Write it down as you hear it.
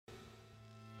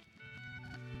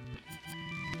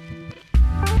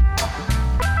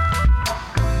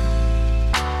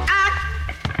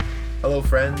Hello,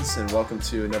 friends, and welcome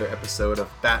to another episode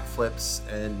of Bat Flips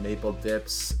and Maple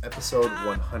Dips, episode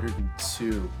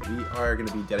 102. We are going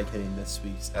to be dedicating this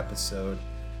week's episode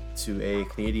to a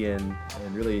Canadian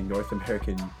and really North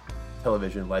American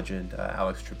television legend,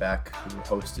 Alex Trebek, who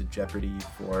hosted Jeopardy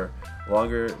for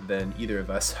longer than either of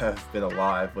us have been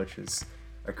alive, which is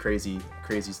a crazy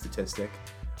statistic.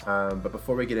 But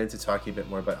before we get into talking a bit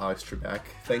more about Alex Trebek,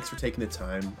 thanks for taking the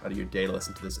time out of your day to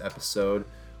listen to this episode.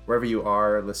 Wherever you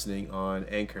are listening on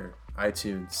Anchor,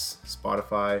 iTunes,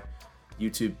 Spotify,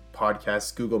 YouTube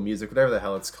podcasts, Google Music, whatever the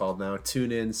hell it's called now,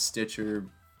 TuneIn, Stitcher,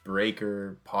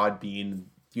 Breaker, Podbean,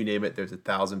 you name it, there's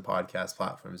 1,000 podcast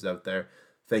platforms out there.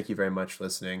 Thank you very much for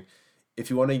listening. If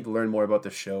you want to learn more about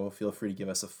the show, feel free to give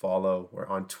us a follow. We're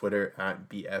on Twitter at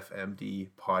BFMD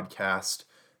Podcast.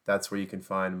 That's where you can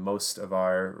find most of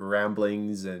our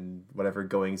ramblings and whatever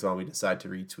goings on we decide to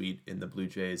retweet in the Blue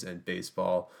Jays and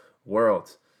baseball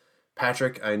world.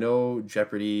 Patrick, I know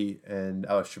Jeopardy and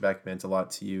Alex Trebek meant a lot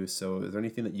to you, so is there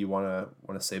anything that you want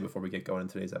to say before we get going in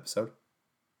today's episode?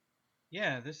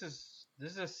 Yeah, this is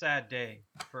a sad day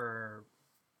for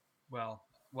well,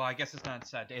 I guess it's not a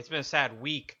sad day. It's been a sad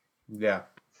week. Yeah.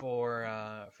 For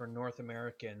North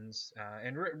Americans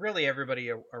and really everybody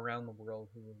around the world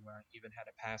who even had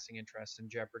a passing interest in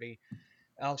Jeopardy.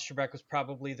 Alex Trebek was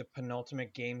probably the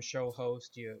penultimate game show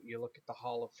host. You look at the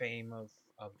Hall of Fame of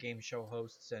game show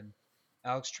hosts, and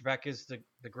Alex Trebek is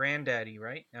the granddaddy,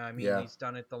 right? I mean, Yeah. He's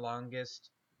done it the longest.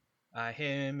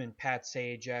 Him and Pat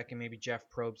Sajak and maybe Jeff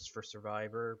Probst for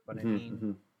Survivor. But I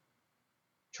mean,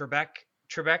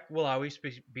 Trebek will always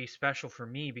be special for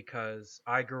me because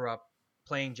I grew up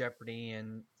playing Jeopardy,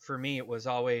 and for me it was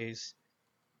always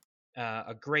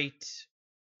a great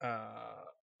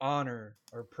honor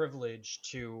or privilege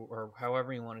to, or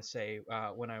however you want to say,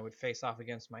 when I would face off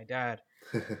against my dad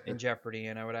in Jeopardy,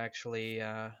 and I would actually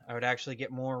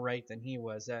get more right than he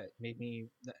was. That made me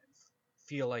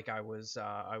feel like I was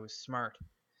smart.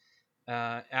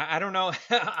 I don't know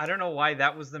I don't know why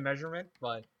that was the measurement,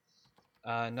 but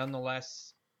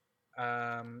nonetheless,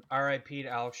 R.I.P. to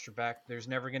Alex Trebek. There's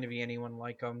never going to be anyone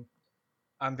like him.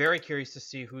 I'm very curious to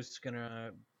see who's going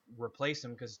to replace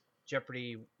him because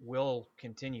Jeopardy will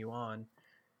continue on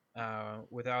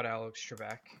without Alex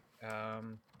Trebek.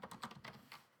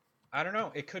 I don't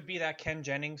know. It could be that Ken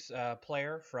Jennings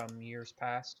player from years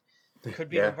past. It could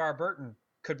be LeVar Burton.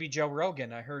 Could be Joe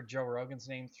Rogan. I heard Joe Rogan's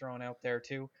name thrown out there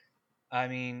too. I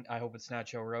mean, I hope it's not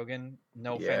Joe Rogan.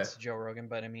 No offense to Joe Rogan,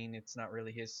 but I mean, it's not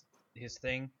really his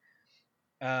thing.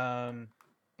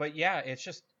 But yeah, it's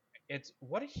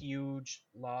what a huge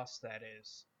loss that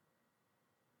is,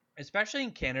 especially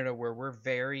in Canada where we're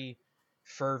very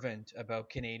fervent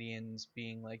about Canadians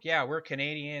being like, yeah, we're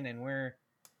Canadian and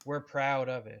we're proud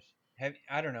of it.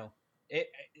 I don't know.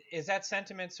 Is that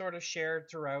sentiment sort of shared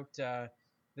throughout the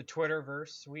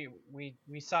Twitterverse? We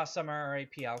saw some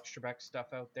RIP Alex Trebek stuff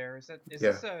out there. Is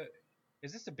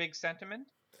this a big sentiment?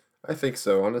 I think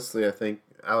so. Honestly, I think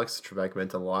Alex Trebek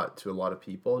meant a lot to a lot of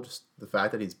people. Just the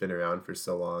fact that he's been around for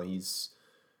so long. He's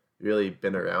really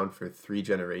been around for 3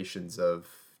 generations of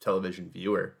television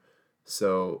viewer.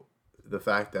 So the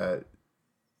fact that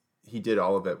he did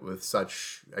all of it with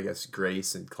such, I guess,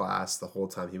 grace and class the whole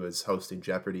time he was hosting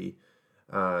Jeopardy,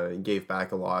 and gave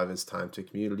back a lot of his time to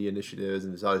community initiatives,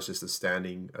 and was always just a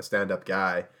stand-up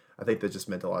guy. I think that just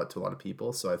meant a lot to a lot of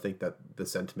people. So I think that the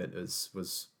sentiment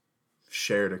was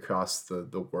shared across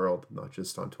the world, not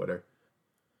just on Twitter.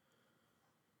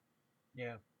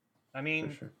 Yeah. I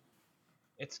mean, sure.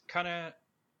 It's kind of,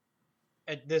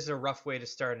 this is a rough way to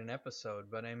start an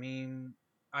episode, but I mean,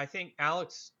 I think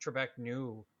Alex Trebek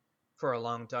knew for a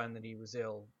long time that he was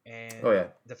ill, and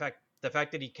the fact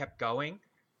that he kept going,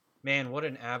 man, what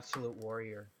an absolute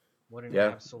warrior. What an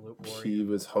absolute warrior. He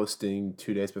was hosting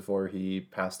 2 days before he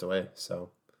passed away,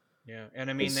 so. Yeah, and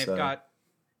I mean,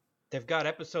 they've got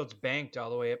episodes banked all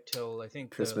the way up till I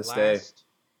think Christmas Day.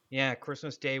 Yeah,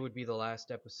 Christmas Day would be the last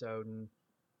episode, and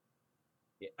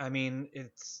I mean,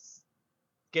 it's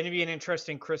going to be an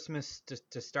interesting Christmas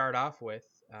to start off with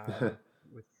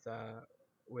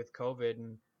COVID,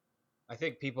 and I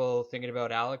think people thinking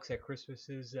about Alex at Christmas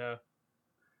is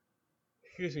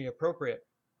appropriate.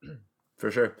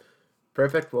 For sure.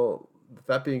 Perfect. Well, with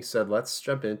that being said, let's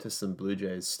jump into some Blue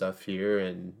Jays stuff here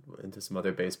and into some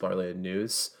other baseball-related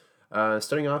news.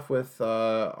 Starting off with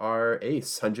our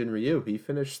ace, Hyun-Jin Ryu. He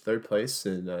finished 3rd place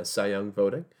in Cy Young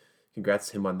voting. Congrats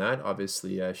to him on that.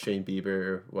 Obviously, Shane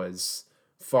Bieber was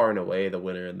far and away the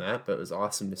winner in that, but it was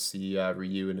awesome to see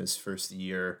Ryu in his first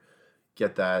year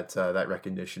get that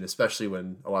recognition, especially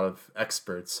when a lot of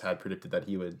experts had predicted that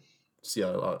he would see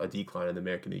a decline in the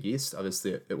American League East.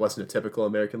 Obviously, it wasn't a typical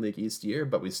American League East year,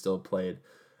 but we still played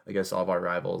against all of our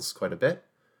rivals quite a bit.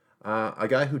 A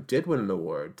guy who did win an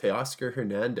award, Teoscar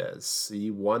Hernandez.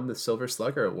 He won the Silver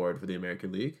Slugger Award for the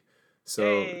American League. So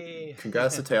Hey.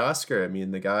 congrats to Teoscar. I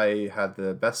mean, the guy had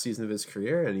the best season of his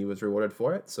career, and he was rewarded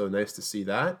for it. So nice to see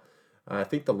that. I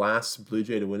think the last Blue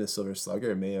Jay to win a Silver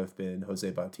Slugger may have been Jose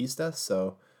Bautista.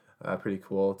 So pretty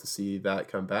cool to see that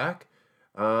come back.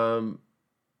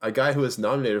 A guy who was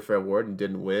nominated for an award and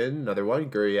didn't win, another one,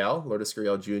 Gurriel, Lourdes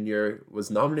Gurriel Jr.,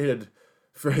 was nominated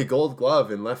for a Gold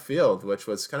Glove in left field, which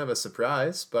was kind of a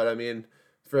surprise. But I mean,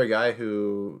 for a guy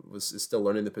who is still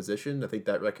learning the position, I think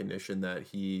that recognition that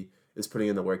he is putting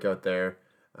in the work out there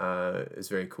is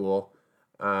very cool.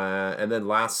 And then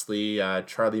lastly,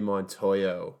 Charlie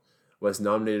Montoyo was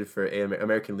nominated for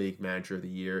American League Manager of the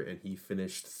Year, and he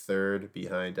finished third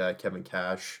behind Kevin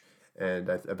Cash and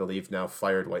I believe now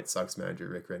fired White Sox manager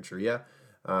Rick Renteria.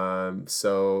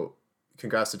 So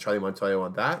congrats to Charlie Montoyo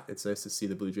on that. It's nice to see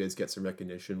the Blue Jays get some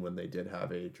recognition when they did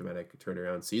have a dramatic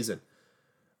turnaround season.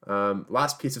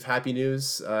 Last piece of happy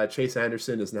news, Chase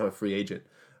Anderson is now a free agent.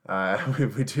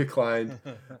 We declined.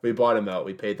 We bought him out.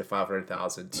 We paid the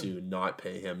 $500,000 to not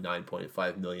pay him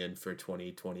 $9.5 million for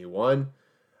 2021.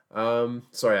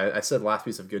 Sorry, I said last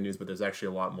piece of good news, but there's actually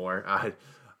a lot more.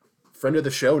 Friend of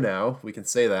the show now, we can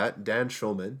say that, Dan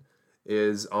Schulman,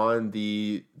 is on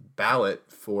the ballot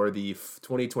for the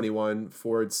 2021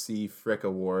 Ford C. Frick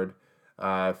Award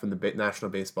from the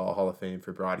National Baseball Hall of Fame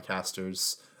for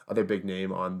broadcasters. Other big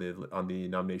name on the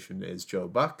nomination is Joe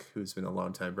Buck, who's been a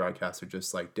longtime broadcaster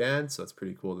just like Dan, so it's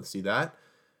pretty cool to see that.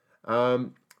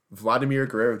 Vladimir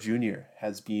Guerrero Jr.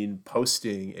 has been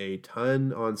posting a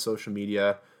ton on social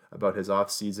media about his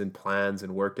off-season plans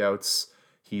and workouts.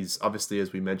 He's obviously,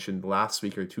 as we mentioned last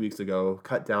week or 2 weeks ago,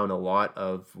 cut down a lot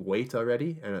of weight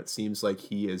already, and it seems like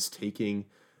he is taking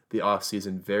the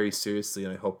offseason very seriously,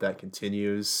 and I hope that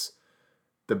continues.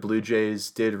 The Blue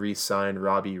Jays did re-sign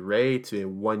Robbie Ray to a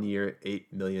 1-year,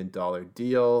 $8 million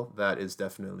deal. That is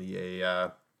definitely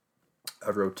a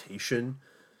rotation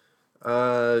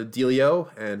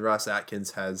dealio, and Ross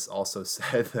Atkins has also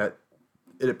said that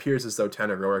it appears as though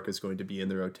Tanner Roark is going to be in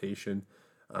the rotation.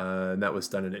 And that was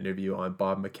done in an interview on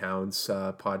Bob McCown's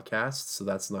podcast, so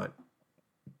that's not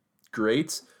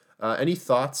great. Any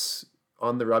thoughts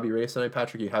on the Robbie Ray signing,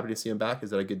 Patrick? Are you happy to see him back?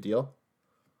 Is that a good deal?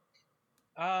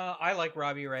 I like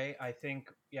Robbie Ray. I think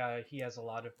he has a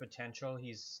lot of potential.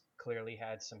 He's clearly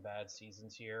had some bad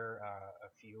seasons here, a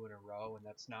few in a row, and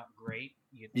that's not great.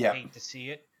 You'd hate to see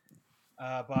it.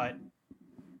 But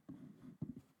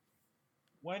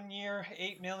 1 year,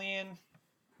 $8 million,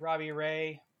 Robbie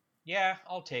Ray. Yeah,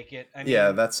 I'll take it. I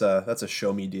mean, that's a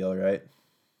show me deal, right?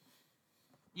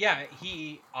 Yeah,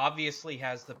 he obviously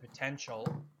has the potential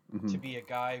to be a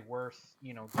guy worth,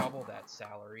 double that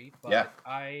salary, but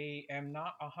I am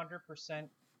not 100%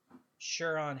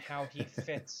 sure on how he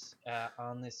fits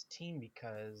on this team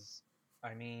because,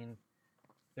 I mean,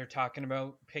 they're talking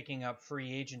about picking up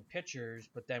free agent pitchers,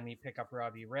 but then we pick up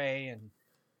Robbie Ray, and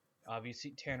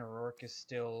obviously Tanner Roark is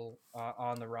still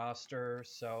on the roster,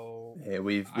 so... Hey,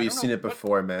 we've seen it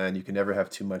before, man. You can never have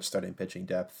too much starting pitching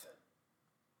depth.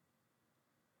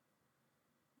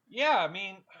 Yeah, I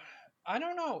mean, I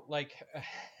don't know. Like,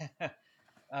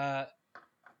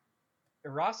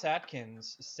 Ross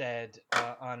Atkins said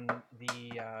on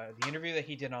the interview that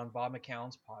he did on Bob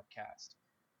McCown's podcast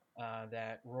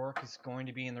that Roark is going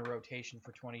to be in the rotation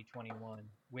for 2021,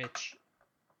 which...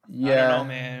 Yeah, I don't know,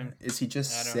 man. Is he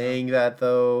just saying that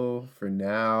though for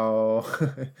now?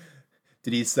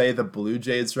 Did he say the Blue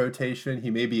Jays rotation? He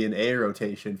may be in a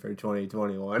rotation for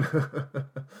 2021.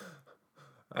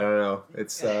 I don't know.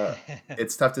 It's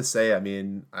tough to say. I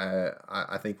mean,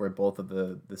 I think we're both of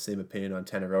the same opinion on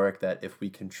Tanner Roark that if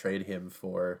we can trade him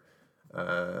for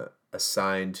a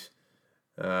signed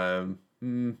Armando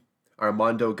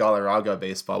Galarraga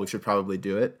baseball, we should probably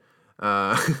do it.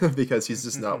 Because he's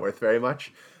just not worth very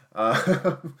much.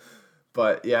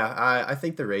 But yeah, I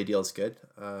think the Ray deal is good.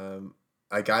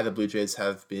 A guy the Blue Jays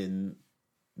have been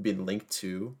linked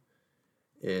to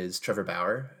is Trevor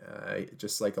Bauer.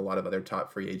 Just like a lot of other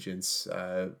top free agents,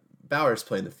 Bauer's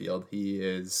playing the field. He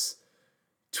is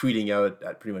tweeting out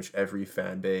at pretty much every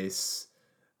fan base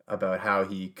about how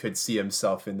he could see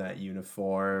himself in that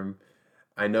uniform.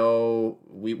 I know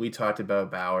we talked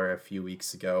about Bauer a few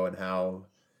weeks ago and how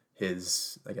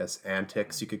his, I guess,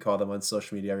 antics, you could call them, on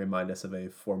social media remind us of a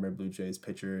former Blue Jays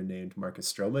pitcher named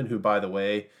Marcus Stroman, who, by the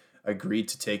way, agreed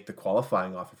to take the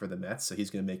qualifying offer for the Mets. So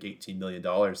he's going to make $18 million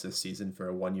this season for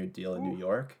a 1-year deal in New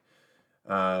York,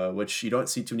 which you don't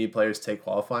see too many players take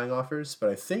qualifying offers. But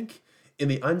I think in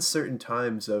the uncertain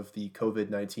times of the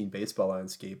COVID-19 baseball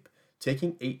landscape,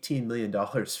 taking $18 million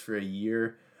for a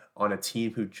year on a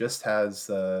team who has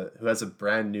a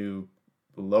brand new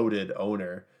loaded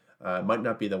owner might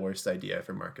not be the worst idea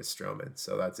for Marcus Stroman.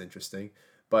 So that's interesting.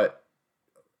 But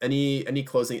any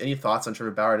thoughts on Trevor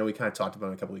Bauer? I know we kind of talked about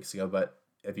him a couple weeks ago, but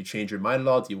have you changed your mind at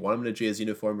all? Do you want him in a Jays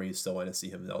uniform, or you still want to see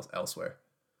him elsewhere?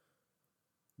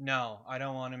 No, I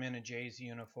don't want him in a Jays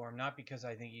uniform. Not because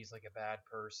I think he's like a bad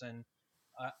person.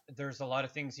 There's a lot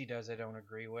of things he does I don't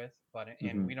agree with, but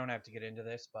and Hmm. we don't have to get into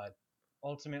this, but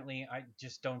ultimately I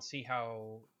just don't see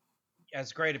how,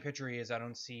 as great a pitcher he is, I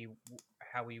don't see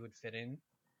how he would fit in,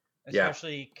 Yeah,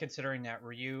 especially considering that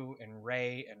Ryu and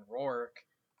Ray and Rourke,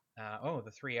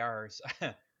 the three R's,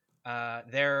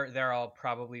 they're all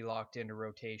probably locked into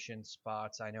rotation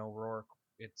spots. I know Rourke,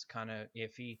 it's kind of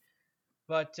iffy,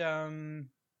 but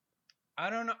I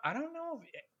don't know. I don't know if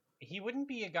he wouldn't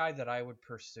be a guy that I would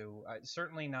pursue.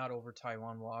 Certainly not over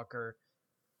Taiwan Walker.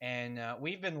 And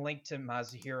we've been linked to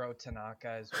Masahiro Tanaka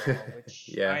as well, which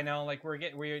yeah. I know, like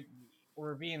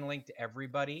we're being linked to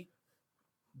everybody,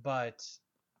 but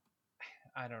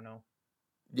I don't know.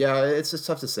 Yeah, it's just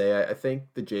tough to say. I think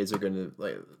the Jays are going to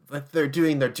like they're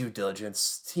doing their due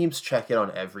diligence. Teams check in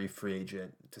on every free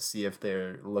agent to see if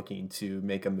they're looking to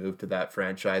make a move to that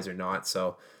franchise or not.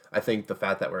 So I think the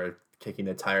fact that we're kicking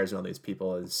the tires on all these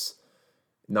people is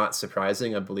not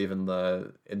surprising. I believe in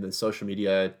the social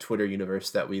media Twitter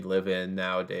universe that we live in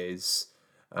nowadays.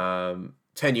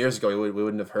 10 years ago, we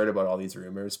wouldn't have heard about all these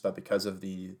rumors, but because of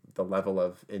the level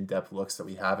of in depth looks that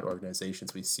we have at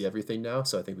organizations, we see everything now.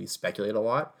 So I think we speculate a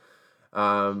lot.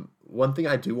 One thing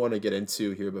I do want to get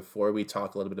into here before we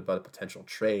talk a little bit about a potential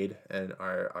trade and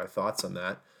our thoughts on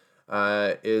that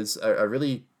is a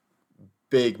really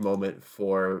big moment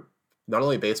for not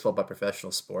only baseball but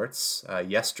professional sports.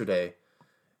 Yesterday,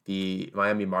 the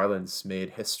Miami Marlins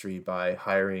made history by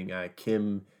hiring I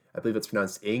believe it's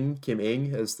pronounced Kim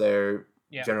Ing, as their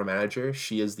Yeah, general manager.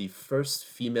 She is the first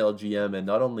female GM in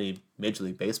not only Major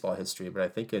League Baseball history, but I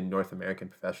think in North American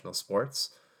professional sports,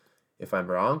 if I'm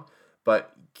wrong.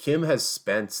 But Kim has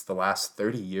spent the last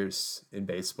 30 years in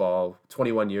baseball.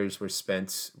 21 years were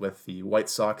spent with the White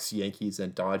Sox, Yankees,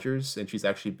 and Dodgers, and she's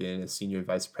actually been a senior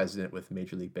vice president with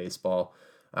Major League Baseball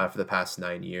for the past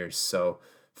 9 years. So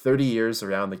 30 years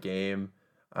around the game.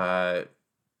 Uh,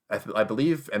 I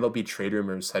believe MLB trade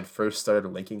rumors had first started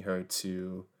linking her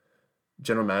to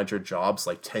general manager jobs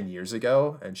like 10 years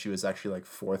ago, and she was actually like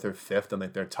fourth or fifth on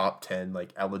like their top 10 like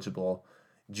eligible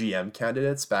GM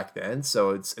candidates back then.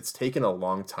 So it's taken a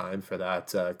long time for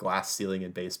that glass ceiling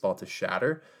in baseball to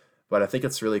shatter. But I think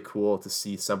it's really cool to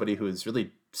see somebody who has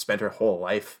really spent her whole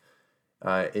life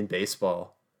in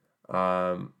baseball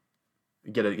um,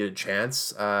 get a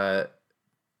chance.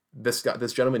 This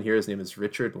gentleman here, his name is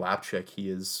Richard Lapchick. He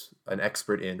is an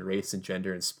expert in race and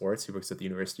gender in sports. He works at the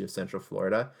University of Central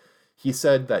Florida. He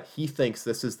said that he thinks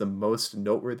this is the most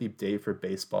noteworthy day for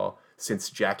baseball since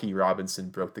Jackie Robinson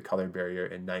broke the color barrier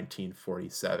in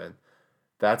 1947.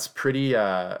 That's a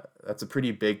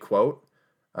pretty big quote.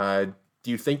 Uh,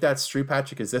 do you think that's true,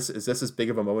 Patrick? Is this as big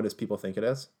of a moment as people think it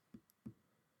is?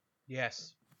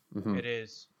 yes, Mm-hmm. it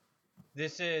is.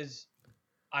 This is.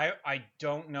 I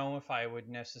don't know if I would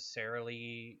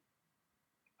necessarily.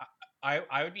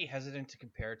 I would be hesitant to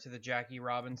compare it to the Jackie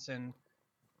Robinson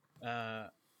uh,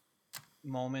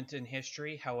 moment in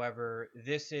history. However,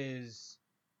 this is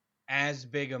as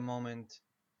big a moment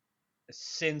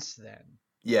since then,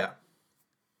 Yeah.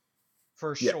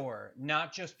 for Yeah. sure.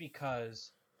 Not just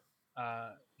because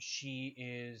she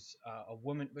is a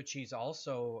woman, but she's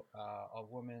also a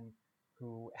woman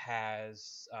who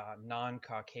has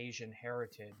non-Caucasian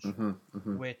heritage, Mm-hmm.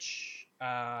 Mm-hmm. which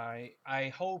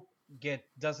I hope get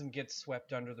doesn't get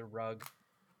swept under the rug.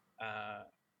 Uh,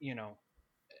 you know,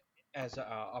 as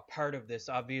a part of this.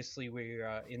 Obviously,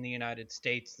 we're in the United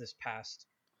States this past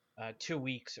 2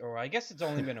 weeks, or I guess it's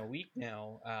only been a week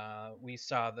now. We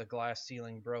saw the glass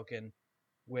ceiling broken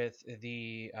with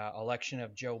the election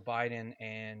of Joe Biden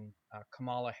and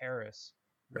Kamala Harris,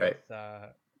 with Right.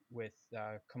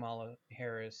 Kamala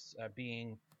Harris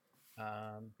being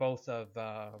both of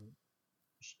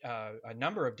a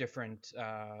number of different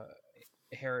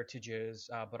heritages,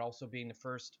 but also being the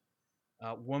first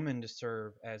woman to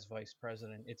serve as vice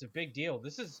president. It's a big deal.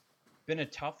 This has been a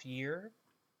tough year.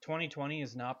 2020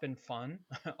 has not been fun,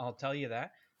 I'll tell you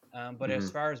that. But Mm-hmm. as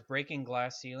far as breaking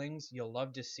glass ceilings, you'll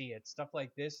love to see it. Stuff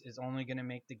like this is only going to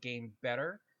make the game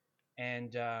better.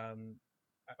 And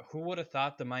who would have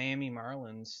thought the Miami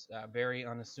Marlins, very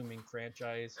unassuming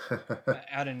franchise,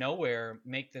 out of nowhere,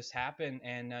 make this happen?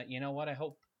 And you know what? I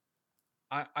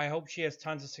hope she has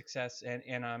tons of success,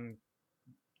 and I'm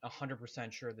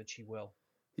 100% sure that she will.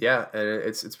 Yeah, and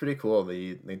it's pretty cool.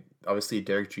 Obviously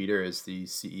Derek Jeter is the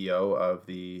CEO of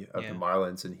the Yeah.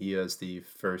 Marlins, and he is the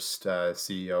first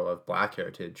CEO of Black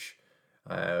Heritage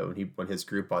when his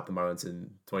group bought the Marlins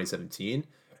in 2017.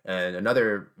 And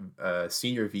another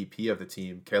senior VP of the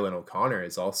team, Carolyn O'Connor,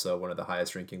 is also one of the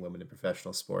highest ranking women in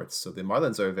professional sports. So the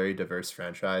Marlins are a very diverse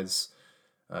franchise,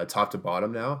 top to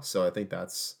bottom now. So I think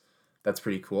that's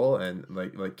pretty cool. And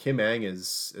like Kim Ang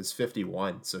is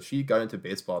 51, so she got into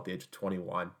baseball at the age of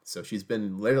 21. So she's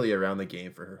been literally around the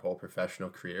game for her whole professional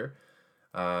career.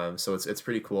 So it's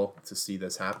pretty cool to see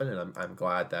this happen, and I'm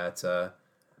glad that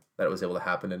it was able to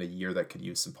happen in a year that could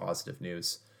use some positive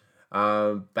news.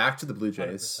 Back to the Blue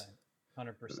Jays.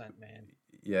 100%. 100%, man.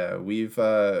 Yeah, we've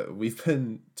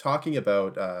been talking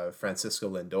about Francisco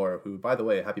Lindor, who, by the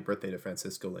way, happy birthday to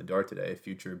Francisco Lindor today,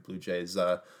 future Blue Jays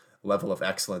level of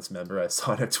excellence member. I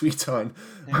saw a tweet on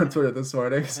Twitter this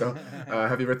morning, so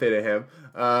happy birthday to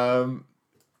him.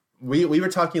 We were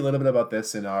talking a little bit about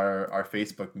this in our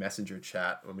Facebook Messenger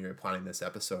chat when we were planning this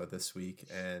episode this week,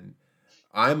 and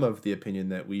I'm of the opinion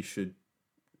that we should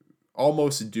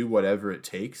almost do whatever it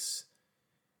takes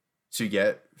to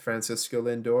get Francisco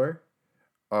Lindor.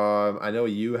 I know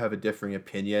you have a differing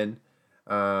opinion.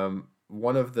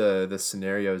 One of the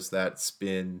scenarios that's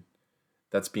been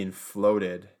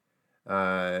floated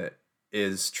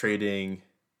is trading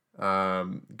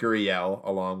Gurriel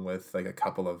along with like a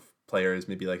couple of players,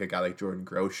 maybe like a guy like Jordan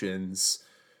Groshans,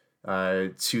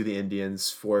 to the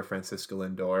Indians for Francisco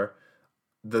Lindor.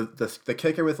 The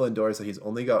kicker with Lindor is that he's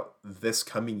only got this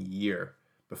coming year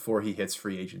before he hits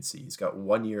free agency. He's got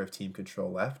 1 year of team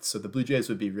control left, so the Blue Jays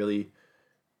would be really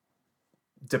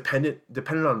dependent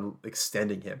on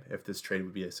extending him if this trade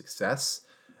would be a success.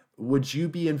 Would you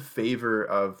be in favor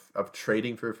of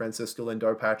trading for Francisco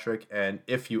Lindor, Patrick? And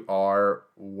if you are,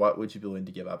 what would you be willing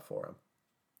to give up for him?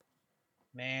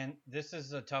 Man, this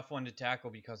is a tough one to tackle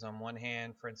because on one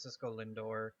hand, Francisco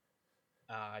Lindor,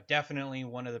 definitely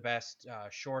one of the best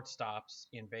shortstops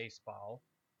in baseball.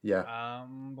 Yeah,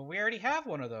 But we already have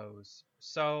one of those.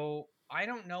 So I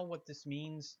don't know what this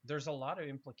means. There's a lot of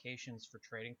implications for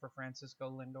trading for Francisco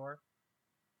Lindor.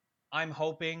 I'm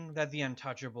hoping that the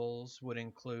untouchables would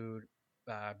include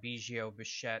Biggio,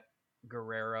 Bichette,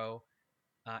 Guerrero,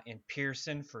 and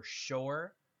Pearson for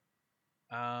sure.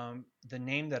 The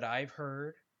name that I've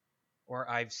heard or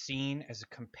I've seen as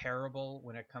a comparable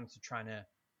when it comes to trying to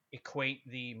equate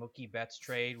the Mookie Betts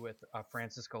trade with a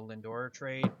Francisco Lindor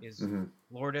trade is mm-hmm.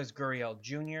 Lourdes Gurriel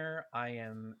Jr. I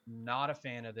am not a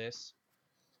fan of this.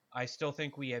 I still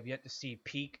think we have yet to see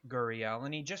peak Gurriel,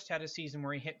 and he just had a season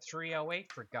where he hit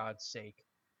 308 for God's sake.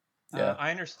 Yeah,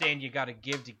 I understand you got to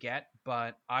give to get,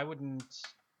 but I wouldn't.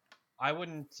 I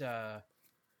wouldn't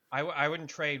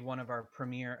trade one of our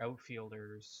premier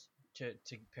outfielders to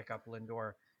pick up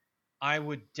Lindor. I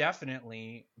would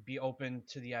definitely be open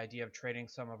to the idea of trading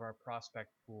some of our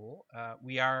prospect pool.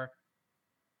 We are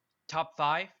top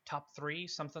 5, top 3,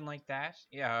 something like that.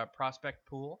 Yeah, prospect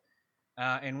pool.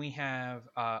 And we have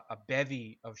a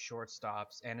bevy of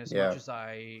shortstops. And as yeah, much as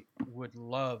I would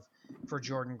love for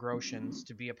Jordan Groshans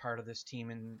to be a part of this team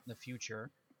in the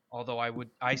future, although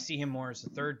I see him more as a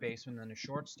third baseman than a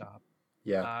shortstop.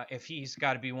 yeah. If he's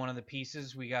got to be one of the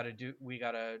pieces, we got to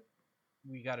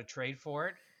trade for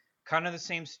it. Kind of the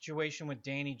same situation with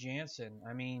Danny Jansen.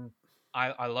 I mean,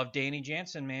 I love Danny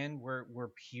Jansen, man. We're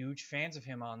huge fans of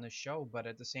him on this show, but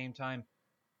at the same time,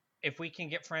 if we can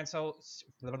get Francisco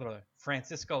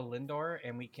Lindor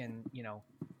and we can,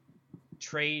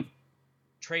 trade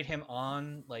him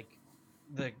on like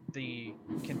the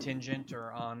contingent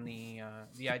or on the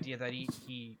idea that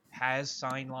he has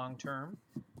signed long term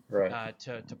Right.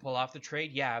 to pull off the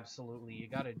trade, yeah, absolutely, you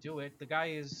got to do it. The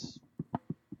guy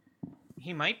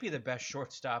he might be the best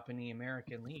shortstop in the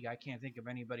American League. I can't think of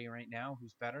anybody right now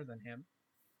who's better than him.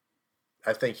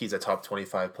 I think he's a top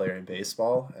 25 player in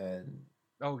baseball, and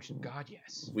Oh God,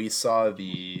 yes. we saw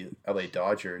the LA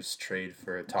Dodgers trade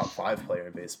for a top 5 player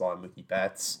in baseball, Mookie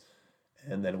Betts,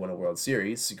 and then win a World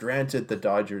Series. Granted, the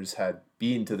Dodgers had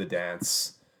been to the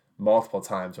dance multiple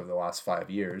times over the last 5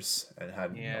 years and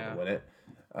hadn't been able to win it.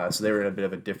 So they were in a bit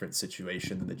of a different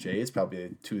situation than the Jays,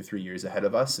 probably 2 or 3 years ahead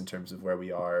of us in terms of where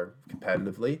we are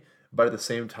competitively. But at the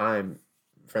same time,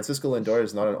 Francisco Lindor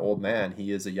is not an old man.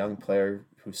 He is a young player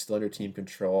who's still under team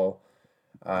control,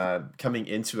 coming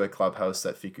into a clubhouse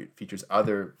that features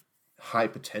other high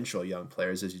potential young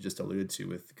players, as you just alluded to,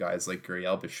 with guys like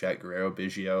Gurriel, Bichette, Guerrero,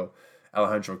 Biggio,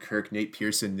 Alejandro Kirk, Nate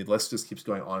Pearson. The list just keeps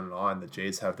going on and on. The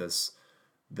Jays have this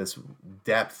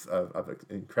depth of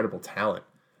incredible talent.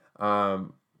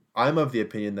 I'm of the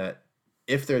opinion that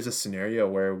if there's a scenario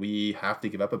where we have to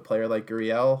give up a player like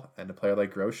Gurriel and a player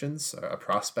like Groshans, a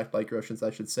prospect like Groshans,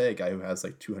 I should say, a guy who has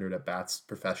like 200 at bats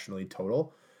professionally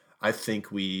total, I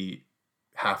think we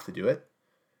have to do it.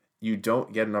 You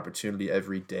don't get an opportunity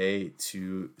every day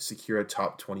to secure a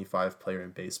top 25 player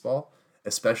in baseball,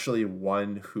 especially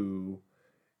one who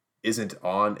isn't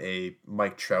on a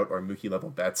Mike Trout or Mookie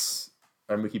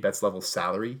Betts level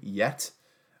salary yet.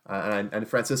 And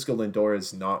Francisco Lindor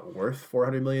is not worth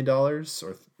 $400 million or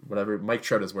whatever. Mike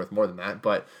Trout is worth more than that,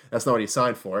 but that's not what he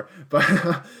signed for.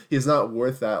 But he's not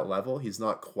worth that level. He's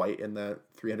not quite in that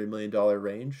 $300 million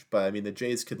range. But I mean, the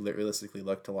Jays could realistically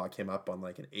look to lock him up on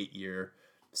like an 8-year,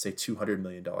 say $200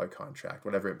 million contract,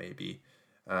 whatever it may be,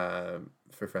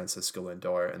 for Francisco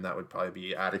Lindor. And that would probably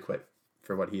be adequate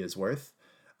for what he is worth.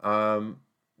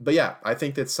 But yeah, I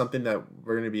think that's something that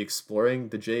we're going to be exploring.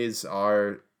 The Jays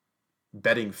are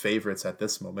betting favorites at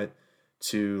this moment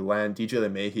to land DJ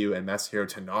LeMahieu and Masahiro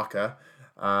Tanaka.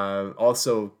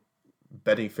 Also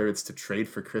betting favorites to trade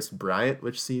for Chris Bryant,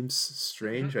 which seems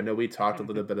strange. I know we talked a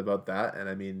little bit about that, and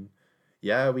I mean,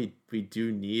 yeah, we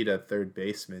do need a third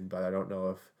baseman, but I don't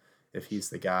know if he's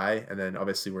the guy. And then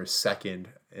obviously we're second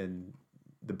in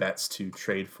the bets to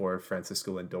trade for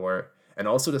Francisco Lindor and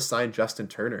also to sign Justin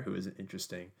Turner, who is an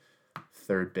interesting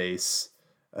third base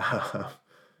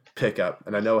pickup.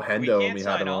 And I know Hendo, when we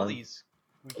had him on.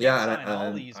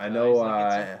 I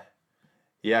know.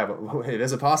 Yeah, but it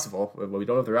isn't possible. We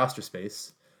don't have the roster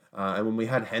space. And when we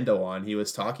had Hendo on, he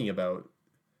was talking about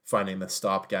finding the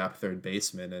stopgap third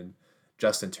baseman, and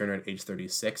Justin Turner at age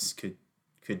 36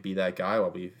 could be that guy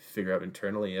while we figure out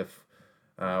internally if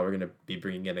we're going to be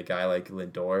bringing in a guy like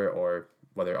Lindor, or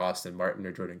whether Austin Martin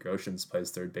or Jordan Groshans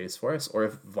plays third base for us, or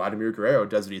if Vladimir Guerrero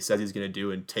does what he says he's going to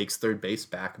do and takes third base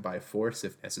back by force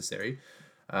if necessary.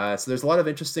 So there's a lot of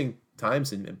interesting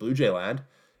times in Blue Jay land.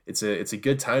 It's a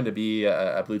good time to be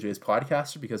a Blue Jays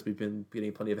podcaster because we've been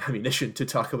getting plenty of ammunition to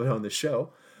talk about on the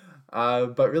show.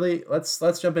 But really, let's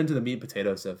jump into the meat and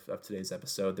potatoes of today's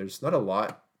episode. There's not a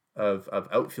lot of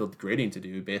outfield grading to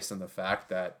do based on the fact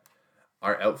that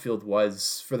our outfield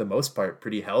was, for the most part,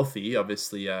 pretty healthy.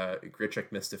 Obviously,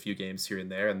 Grichuk missed a few games here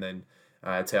and there, and then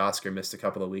Teoscar missed a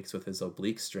couple of weeks with his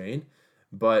oblique strain.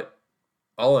 But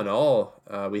all in all,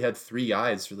 we had 3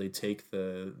 guys really take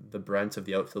the brunt of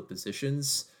the outfield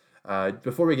positions.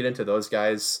 Before we get into those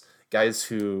guys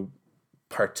who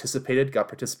got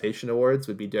participation awards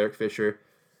would be Derek Fisher,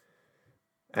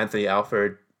 Anthony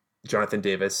Alford, Jonathan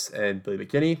Davis, and Billy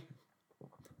McKinney.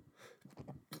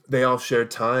 They all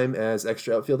shared time as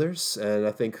extra outfielders, and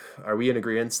I think, are we in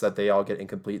agreement that they all get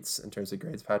incompletes in terms of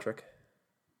grades, Patrick?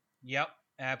 Yep,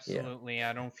 absolutely.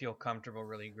 Yeah. I don't feel comfortable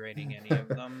really grading any of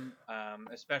them,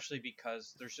 especially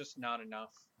because there's just not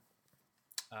enough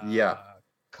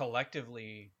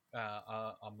collectively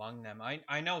among them.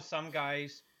 I know some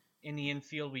guys in the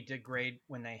infield we did grade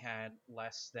when they had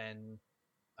less than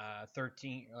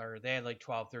 13, or they had like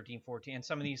 12, 13, 14, and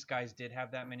some of these guys did have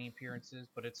that many appearances,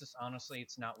 but it's just, honestly,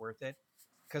 it's not worth it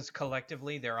because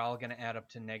collectively they're all going to add up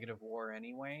to negative WAR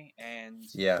anyway. And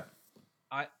yeah,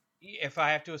 if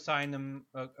I have to assign them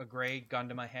a grade, gun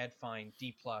to my head, fine,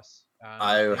 D+.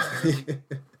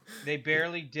 They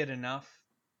barely did enough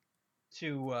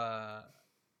to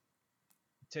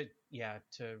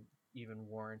even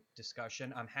warrant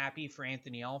discussion. I'm happy for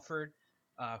Anthony Alford,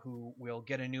 who will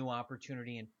get a new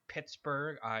opportunity in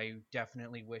Pittsburgh. I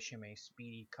definitely wish him a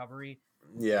speedy recovery.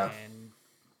 Yeah. And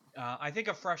I think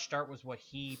a fresh start was what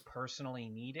he personally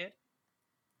needed.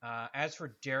 As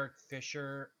for Derek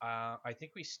Fisher, I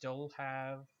think we still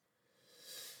have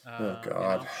an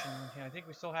option. Yeah, I think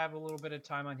we still have a little bit of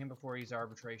time on him before he's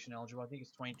arbitration eligible. I think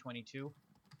it's 2022.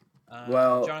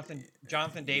 Jonathan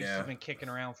Davis has been kicking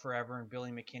around forever, and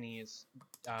Billy McKinney is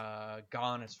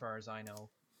gone as far as I know.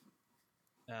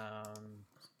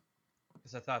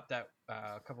 Because I thought that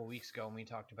a couple weeks ago when we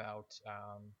talked about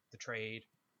the trade,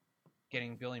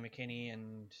 getting Billy McKinney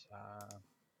and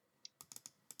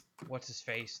what's his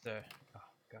face,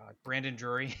 Brandon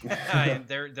Drury,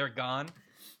 they're gone.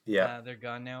 Yeah, they're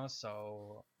gone now.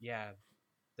 So yeah,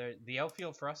 the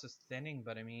outfield for us is thinning,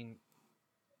 but I mean,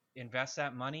 invest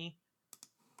that money.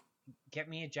 Get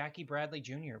me a Jackie Bradley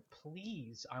Jr.,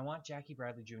 please. I want Jackie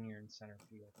Bradley Jr. in center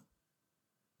field.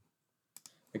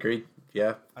 Agreed.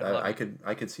 Yeah, I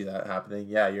could see that happening.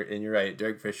 Yeah, you're right.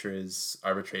 Derek Fisher is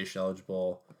arbitration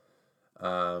eligible.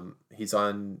 He's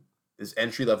on his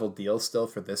entry level deal still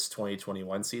for this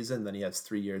 2021 season. Then he has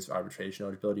 3 years of arbitration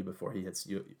eligibility before he hits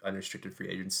unrestricted free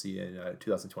agency in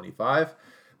 2025.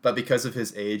 But because of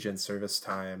his age and service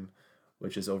time,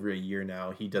 which is over a year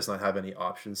now, he does not have any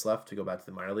options left to go back to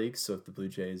the minor leagues. So if the Blue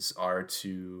Jays are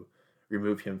to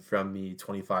remove him from the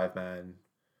 25-man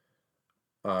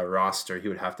roster, he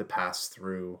would have to pass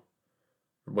through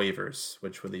waivers,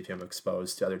 which would leave him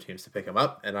exposed to other teams to pick him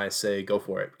up. And I say go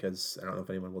for it because I don't know if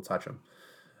anyone will touch him.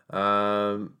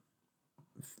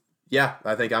 Yeah,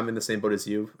 I think I'm in the same boat as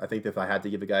you. I think if I had to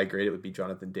give a guy a grade, it would be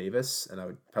Jonathan Davis, and I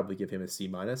would probably give him a C-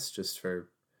 just for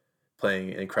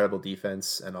playing an incredible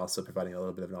defense and also providing a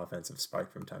little bit of an offensive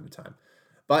spark from time to time.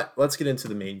 But let's get into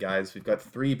the main guys. We've got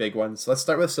 3 big ones. Let's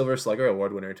start with Silver Slugger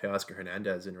Award winner Teoscar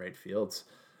Hernandez in right field.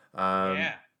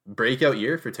 Yeah. Breakout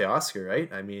year for Teoscar,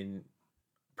 right? I mean,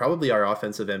 probably our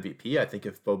offensive MVP. I think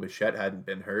if Bo Bichette hadn't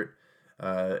been hurt,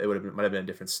 it might have been a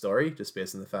different story just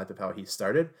based on the fact of how he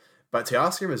started. But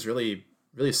Teoscar was really,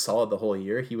 really solid the whole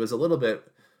year. He was a little bit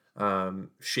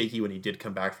shaky when he did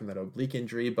come back from that oblique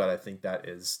injury, but I think that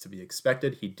is to be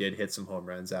expected. He did hit some home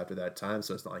runs after that time,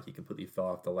 so it's not like he completely fell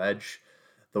off the ledge.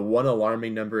 The one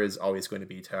alarming number is always going to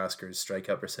be Teoscar's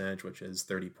strikeout percentage, which is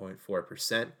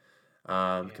 30.4%,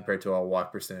 compared to a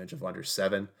walk percentage of under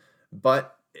 7.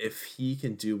 But if he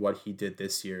can do what he did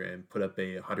this year and put up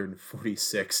a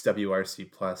 146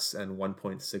 WRC plus and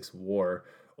 1.6 WAR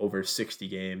over 60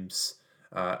 games,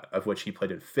 of which he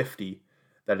played in 50,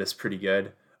 that is pretty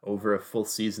good. Over a full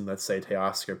season, let's say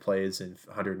Teoscar plays in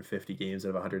 150 games out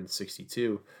of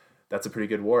 162. That's a pretty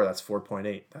good WAR. That's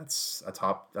 4.8. That's a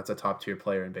top tier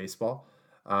player in baseball.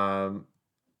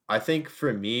 I think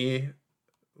for me,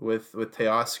 with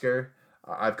Teoscar,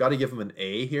 I've got to give him an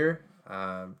A here,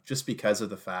 just because of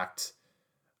the fact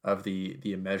of the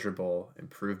immeasurable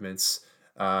improvements.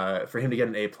 For him to get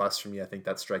an A+ for me, I think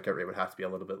that strikeout rate would have to be a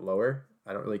little bit lower.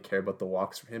 I don't really care about the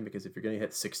walks for him because if you're going to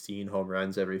hit 16 home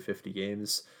runs every 50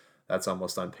 games, that's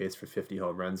almost on pace for 50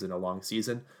 home runs in a long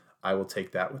season. I will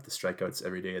take that with the strikeouts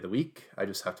every day of the week. I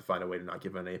just have to find a way to not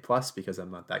give him an A+ because I'm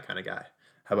not that kind of guy.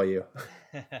 How about you?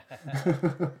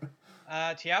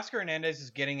 Teoscar Hernandez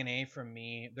is getting an A from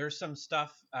me. There's some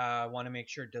stuff I want to make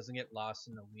sure it doesn't get lost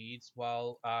in the weeds.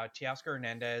 While Teoscar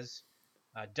Hernandez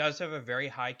does have a very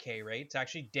high K rate, it's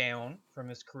actually down from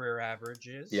his career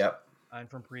averages. Yep. And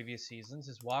from previous seasons.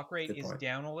 His walk rate is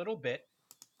down a little bit,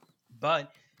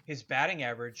 but his batting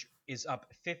average is up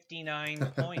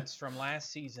 59 points from last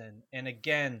season. And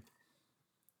again,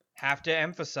 have to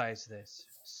emphasize this.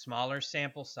 Smaller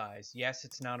sample size. Yes,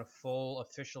 it's not a full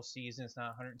official season. It's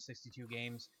not 162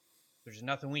 games. There's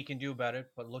nothing we can do about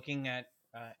it. But looking at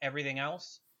everything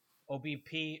else,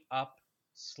 OBP up,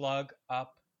 slug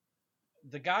up.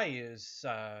 The guy is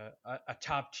a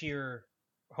top tier,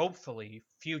 hopefully,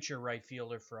 future right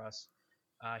fielder for us.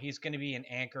 He's going to be an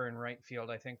anchor in right field,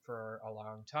 I think, for a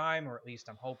long time, or at least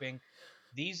I'm hoping.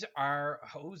 These are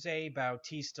Jose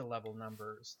Bautista level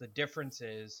numbers. The difference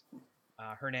is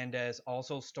Hernandez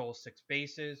also stole 6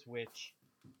 bases, which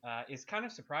is kind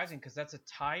of surprising because that's a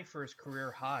tie for his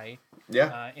career high.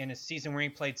 Yeah. In a season where he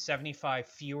played 75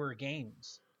 fewer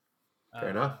games. Fair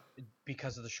enough.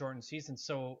 Because of the shortened season.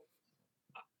 So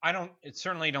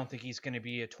certainly don't think he's going to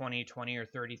be a 20-20 or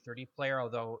 30-30 player,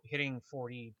 although hitting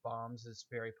 40 bombs is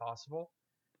very possible.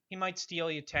 He might steal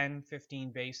you 10,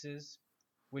 15 bases,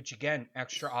 which again,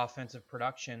 extra offensive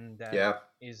production that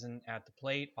isn't at the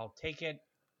plate. I'll take it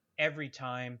every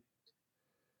time.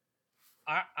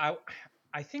 I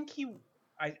think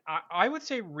I would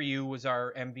say Ryu was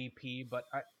our MVP, but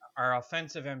our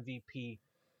offensive MVP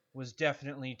was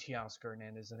definitely Teoscar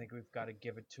Hernandez. I think we've got to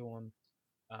give it to him.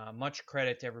 Much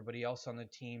credit to everybody else on the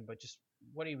team, but just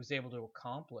what he was able to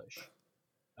accomplish.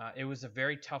 It was a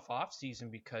very tough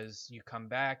offseason because you come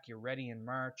back, you're ready in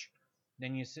March,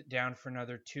 then you sit down for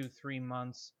another 2-3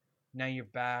 months, now you're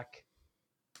back.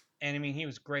 And I mean, he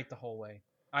was great the whole way.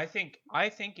 I think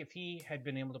if he had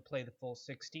been able to play the full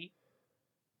 60,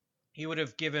 he would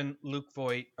have given Luke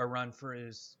Voit a run for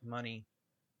his money,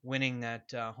 winning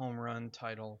that home run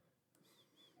title.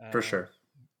 For sure.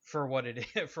 For what it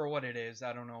is,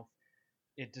 I don't know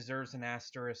if it deserves an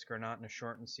asterisk or not in a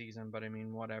shortened season, but I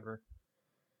mean, whatever.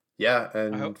 Yeah,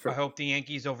 and I hope the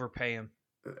Yankees overpay him.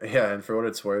 Yeah, and for what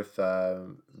it's worth,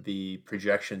 the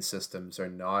projection systems are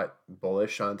not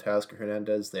bullish on Teoscar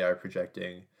Hernandez. They are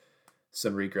projecting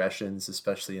some regressions,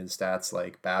 especially in stats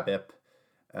like BABIP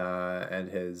and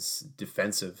his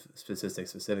defensive statistics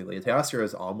specifically. Teoscar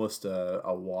is almost a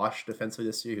wash defensively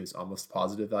this year. He was almost a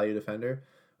positive value defender,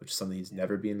 which is something he's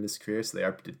never been in his career. So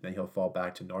then he'll fall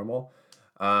back to normal.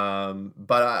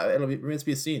 But it remains to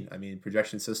be seen. I mean,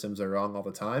 projection systems are wrong all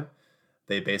the time.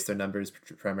 They base their numbers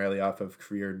primarily off of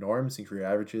career norms and career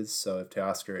averages. So if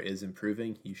Teoscar is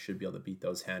improving, you should be able to beat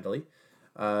those handily.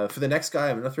 For the next guy,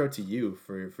 I'm going to throw it to you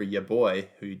for your boy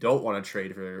who you don't want to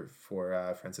trade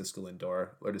for Francisco Lindor,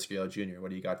 Lourdes Gurriel Jr. What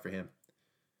do you got for him?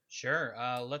 Sure.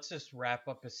 Let's just wrap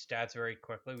up his stats very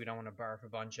quickly. We don't want to barf a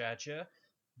bunch at you.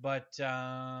 But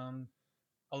 11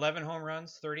 home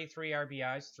runs, 33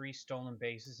 RBIs, 3 stolen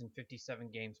bases, and 57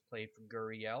 games played for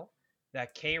Gurriel.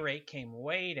 That K rate came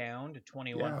way down to Yeah.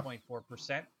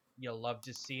 21.4%. You'll love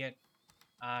to see it.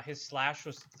 His slash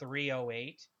was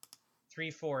 308,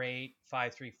 348,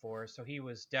 534. So he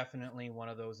was definitely one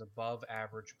of those above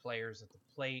average players at the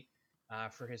plate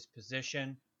for his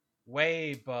position,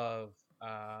 way above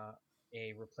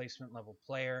a replacement level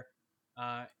player.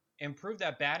 Uh, Improved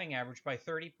that batting average by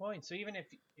 30 points. So even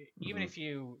Hmm. if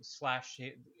you slash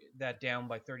that down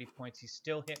by 30 points, he's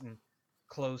still hitting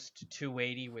close to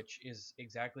 280, which is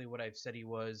exactly what I've said he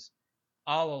was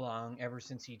all along ever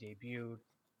since he debuted.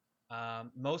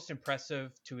 Most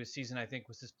impressive to his season, I think,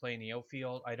 was his play in the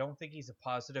outfield. I don't think he's a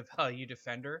positive value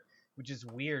defender, which is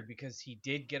weird because he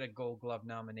did get a Gold Glove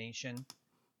nomination.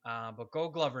 But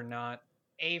Gold Glove or not,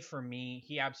 A for me,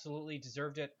 he absolutely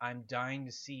deserved it. I'm dying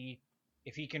to see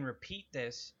if he can repeat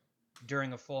this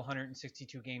during a full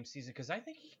 162 game season because I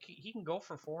think he can go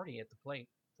for 40 at the plate,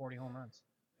 40 home runs,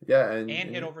 Yeah, and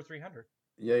hit over 300.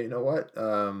 yeah, you know what?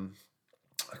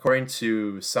 According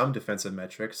to some defensive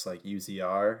metrics like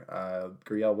UZR,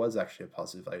 Gurriel was actually a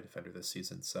positive value defender this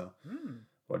season. So, Hmm.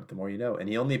 what the more you know. And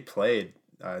he only played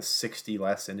 60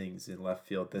 less innings in left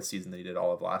field this season than he did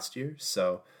all of last year.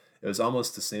 So, it was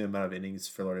almost the same amount of innings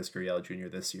for Lourdes Gurriel Jr.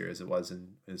 this year as it was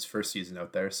in his first season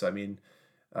out there. So, I mean,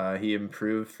 he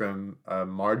improved from a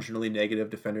marginally negative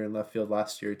defender in left field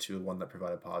last year to one that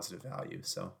provided positive value.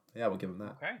 So, yeah, we'll give him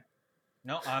that. Okay.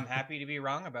 No, I'm happy to be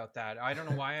wrong about that. I don't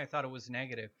know why I thought it was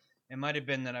negative. It might have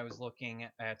been that I was looking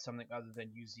at something other than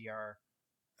UZR.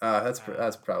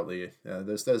 That's probably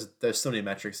there's so many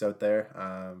metrics out there.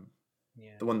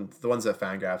 Yeah. The ones that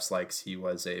Fangraphs likes, he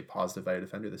was a positive value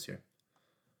defender this year.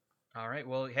 All right.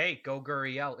 Well, hey, go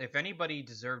Gurriel. If anybody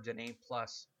deserved an A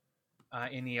plus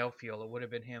in the outfield, it would have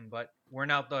been him. But we're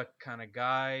not the kind of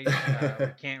guys. We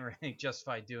can't really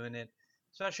justify doing it,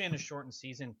 especially in a shortened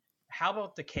season. How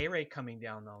about the K rate coming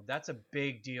down though? That's a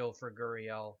big deal for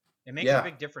Gurriel. It makes a Yeah,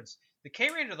 big difference. The K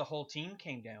rate of the whole team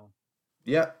came down,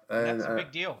 yeah, and and that's a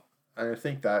big deal. I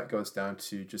think that goes down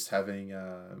to just having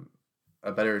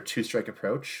a better two strike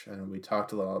approach. And we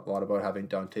talked a lot about having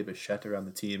Dante Bichette around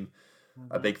the team.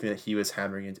 A Hmm. big thing that he was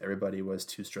hammering into everybody was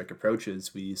two strike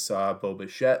approaches. We saw Bo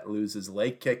Bichette lose his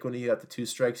leg kick when he got the two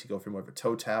strikes. He go for more of a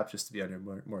toe tap just to be under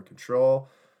more control.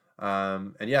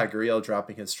 And yeah, Gurriel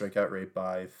dropping his strikeout rate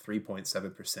by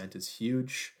 3.7% is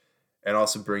huge. And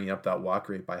also bringing up that walk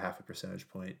rate by half a percentage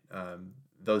point.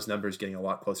 Those numbers getting a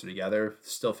lot closer together,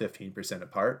 still 15%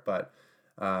 apart, but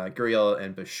Gurriel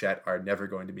and Bichette are never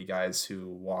going to be guys who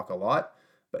walk a lot.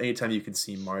 But anytime you can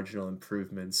see marginal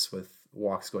improvements with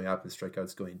walks going up and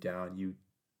strikeouts going down, you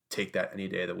take that any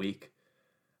day of the week.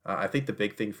 I think the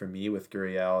big thing for me with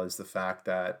Gurriel is the fact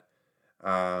that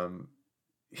um,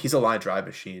 he's a line drive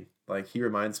machine. Like he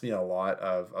reminds me a lot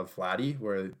of Vladdy,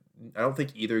 where I don't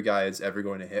think either guy is ever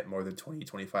going to hit more than 20,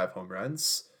 25 home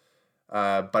runs.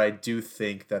 But I do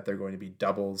think that they're going to be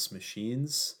doubles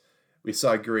machines. We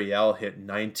saw Gurriel hit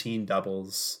 19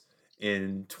 doubles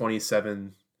in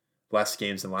 27 less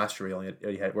games than last year.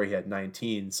 Where he had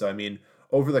 19. So I mean,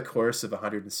 over the course of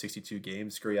 162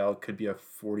 games, Gurriel could be a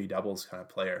 40 doubles kind of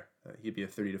player. He'd be a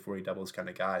 30 to 40 doubles kind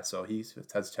of guy. So he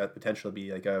has potential to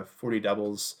be like a 40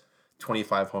 doubles,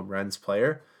 25 home runs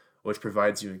player, which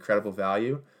provides you incredible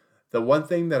value. The one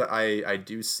thing that I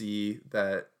do see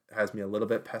that has me a little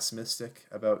bit pessimistic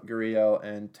about Gurriel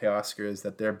and Teoscar is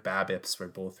that their BABIPs were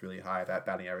both really high, that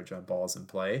batting average on balls in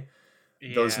play.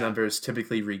 Those Yeah. numbers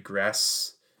typically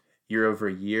regress year over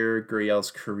year.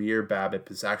 Gurriel's career BABIP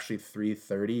is actually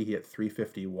 330. He hit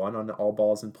 351 on all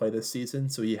balls in play this season.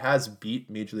 So he has beat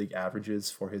major league averages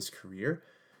for his career.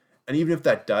 And even if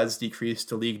that does decrease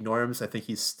to league norms, I think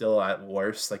he's still at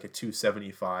worst like a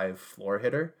 275 floor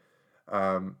hitter,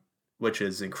 um, which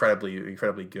is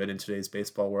incredibly good in today's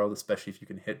baseball world, especially if you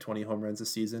can hit 20 home runs a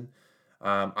season.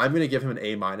 I'm going to give him an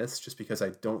A minus just because I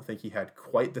don't think he had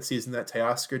quite the season that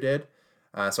Teoscar did.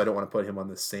 So I don't want to put him on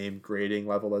the same grading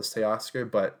level as Teoscar,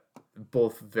 but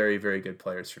both very good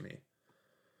players for me.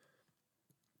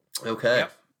 Okay.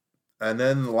 Yep. And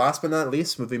then last but not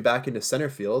least, moving back into center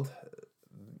field,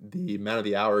 the man of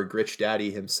the hour, Gritch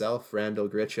Daddy himself, Randall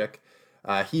Grichuk.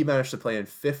 He managed to play in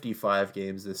 55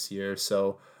 games this year.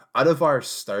 So out of our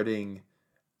starting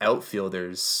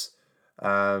outfielders,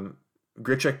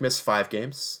 Grichuk missed 5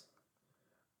 games.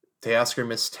 Teoscar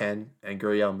missed 10 and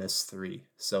Gurriel missed 3.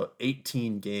 So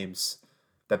 18 games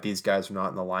that these guys are not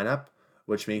in the lineup,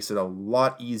 which makes it a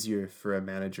lot easier for a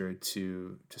manager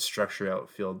to structure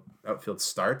outfield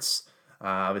starts.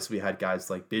 Obviously, we had guys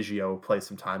like Biggio play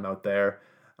some time out there.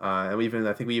 And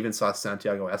I think we even saw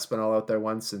Santiago Espinal out there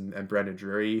once, and Brandon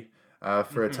Drury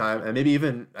for a time, and maybe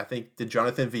even I think did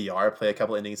Jonathan Villar play a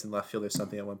couple innings in left field or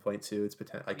something at one point too. I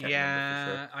can't remember for sure.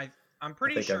 Yeah, I'm I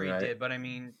pretty think I'm sure he right. did, but I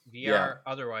mean, Yeah,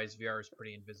 VR is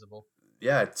pretty invisible,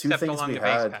 yeah. Two except things along we the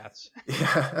base had. paths.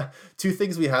 Yeah, two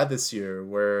things we had this year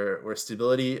were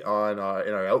stability on in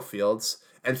our outfields,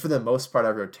 and for the most part,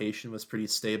 our rotation was pretty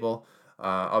stable.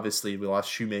 Obviously, we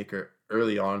lost Shoemaker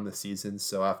early on in the season,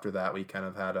 so after that, we kind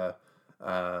of had a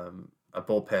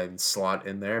bullpen slot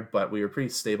in there, but we were pretty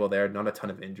stable there. Not a ton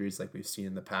of injuries like we've seen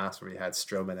in the past, where we had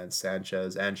Stroman and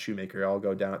Sanchez and Shoemaker all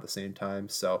go down at the same time.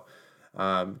 So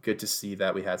good to see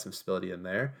that we had some stability in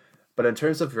there. But in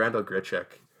terms of Randall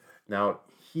Grichuk, now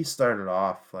he started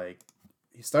off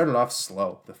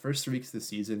slow. The first 3 weeks of the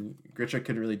season, Grichuk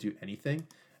couldn't really do anything.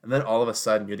 And then all of a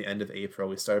sudden, near the end of April,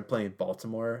 we started playing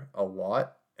Baltimore a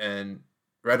lot. And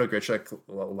Randall Grichuk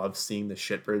loves seeing the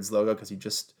Shitbirds logo because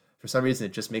for some reason,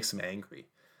 it just makes him angry.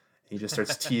 He just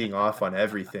starts teeing off on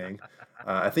everything.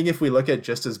 I think if we look at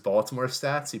just his Baltimore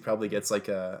stats, he probably gets like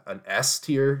an S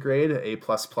tier grade, A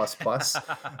plus plus plus.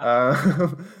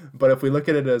 But if we look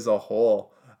at it as a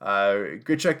whole,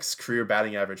 Grichuk's career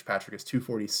batting average, Patrick, is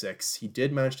 246. He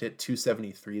did manage to hit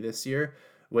 273 this year,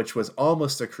 which was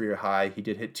almost a career high. He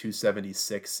did hit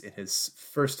 276 in his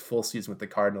first full season with the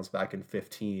Cardinals back in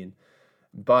 15.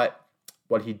 But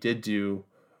what he did do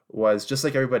was just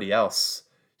like everybody else,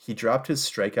 he dropped his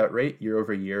strikeout rate year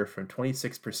over year from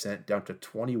 26% down to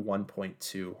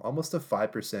 21.2, almost a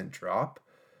 5% drop,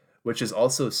 which is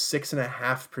also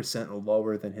 6.5%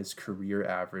 lower than his career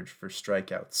average for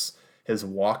strikeouts. His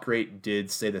walk rate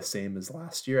did stay the same as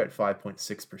last year at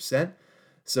 5.6%.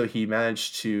 So he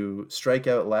managed to strike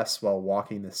out less while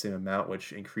walking the same amount,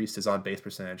 which increased his on base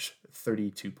percentage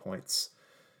 32 points.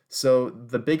 So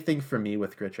the big thing for me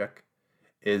with Grichuk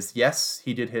is yes,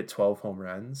 he did hit 12 home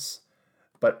runs,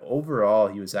 but overall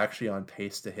he was actually on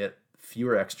pace to hit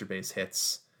fewer extra base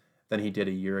hits than he did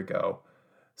a year ago.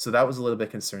 So that was a little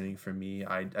bit concerning for me.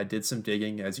 I did some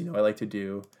digging, as you know I like to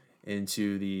do,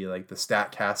 into the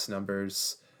StatCast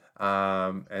numbers,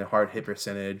 and hard hit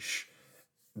percentage,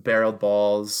 barreled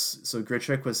balls. So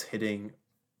Grichuk was hitting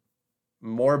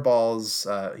more balls.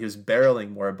 He was barreling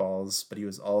more balls, but he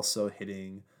was also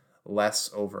hitting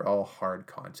less overall hard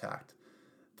contact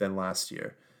than last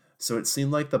year. So it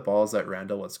seemed like the balls that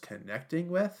Randall was connecting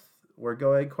with were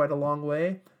going quite a long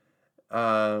way.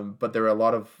 But there were a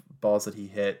lot of balls that he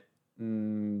hit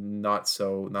not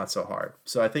so hard.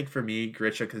 So I think for me,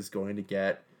 Grichuk is going to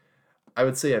get, I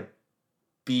would say, a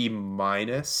B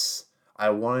minus. I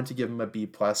wanted to give him a B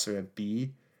plus or a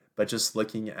B, but just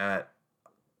looking at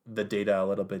the data a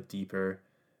little bit deeper,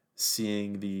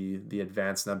 seeing the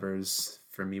advanced numbers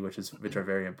for me, which are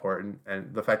very important,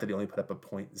 and the fact that he only put up a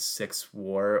 .6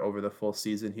 WAR over the full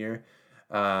season here,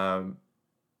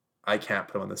 I can't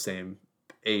put him on the same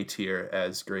A tier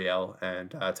as Gurriel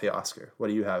and Teoscar. What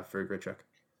do you have for Grichuk?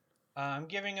 I'm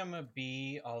giving him a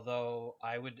B, although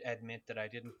I would admit that I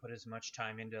didn't put as much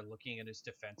time into looking at his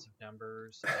defensive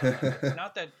numbers. It's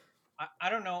not that I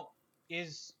don't know.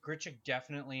 Is Grichuk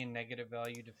definitely a negative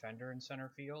value defender in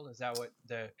center field? Is that what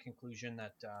the conclusion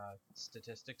that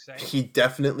statistics say? He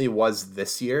definitely was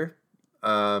this year.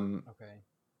 Okay.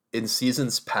 In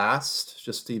seasons past,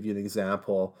 just to give you an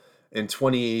example, from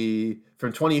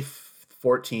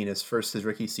 2014, his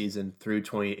rookie season through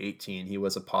 2018, he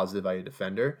was a positive value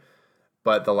defender.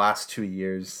 But the last 2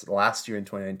 years, last year in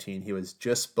 2019, he was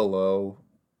just below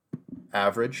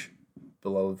average,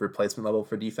 below replacement level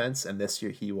for defense, and this year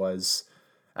he was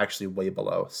actually way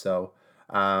below. So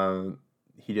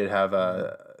he did have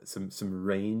some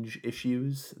range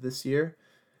issues this year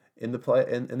in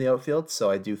the outfield. So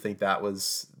I do think that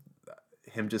was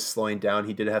him just slowing down.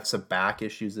 He did have some back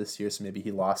issues this year, so maybe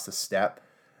he lost a step.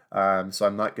 So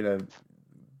I'm not gonna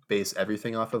base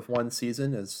everything off of one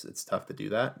season, as it's tough to do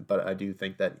that. But I do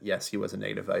think that yes, he was a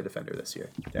negative value defender this year.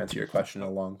 To answer your question, a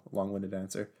long-winded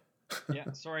answer.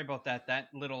 Yeah, sorry about that. That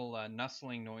little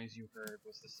nuzzling noise you heard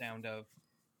was the sound of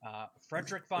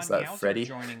Frederick Is von that Meowser Freddie?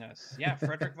 joining us. Yeah,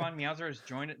 Frederick von Meowser has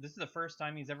joined it. This is the first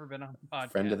time he's ever been on the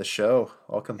Friend of the podcast. show.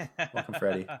 Welcome,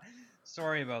 Freddie.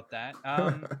 Sorry about that.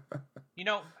 You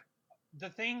know, the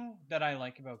thing that I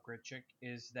like about Grichuk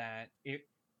is that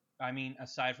I mean,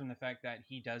 aside from the fact that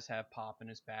he does have pop in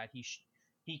his bat,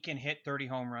 he can hit 30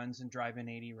 home runs and drive in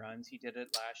 80 runs. He did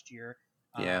it last year.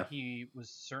 Yeah. He was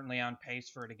certainly on pace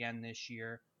for it again this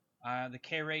year. The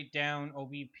K rate down,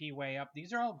 OBP way up.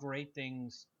 These are all great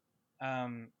things.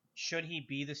 Should he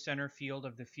be the center field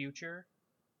of the future?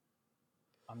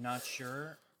 I'm not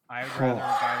sure. I would rather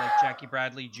a guy like Jackie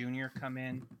Bradley Jr. come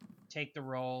in, take the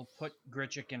role, put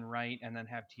Grichuk in right, and then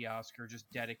have Teoscar just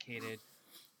dedicated,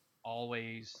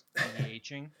 always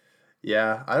DHing.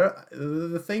 Yeah, I don't.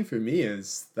 The thing for me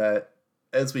is that,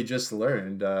 as we just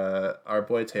learned, our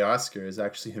boy Teoscar is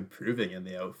actually improving in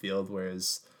the outfield,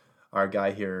 whereas our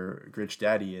guy here, Gritch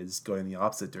Daddy, is going the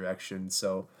opposite direction.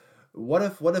 So, what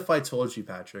if I told you,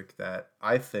 Patrick, that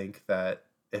I think that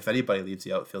if anybody leaves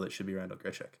the outfield, it should be Randall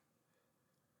Grichuk.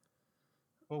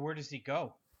 Well, where does he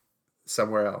go?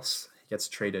 Somewhere else. He gets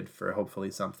traded for hopefully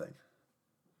something.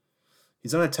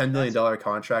 He's on a $10 That's million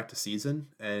contract a season,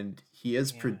 and he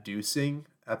is yeah. producing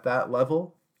at that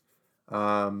level.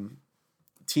 Um,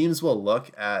 Teams will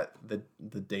look at the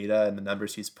data and the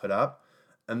numbers he's put up,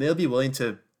 and they'll be willing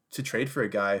to trade for a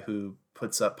guy who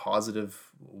puts up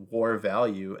positive WAR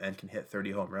value and can hit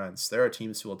 30 home runs. There are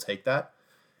teams who will take that,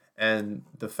 and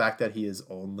the fact that he is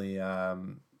only,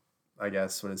 I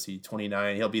guess, what is he,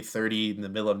 29? He'll be 30 in the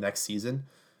middle of next season.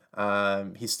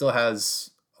 He still has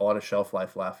a lot of shelf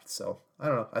life left, so I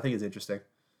don't know. I think it's interesting.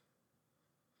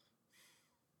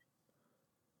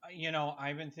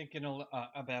 I've been thinking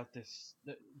about this.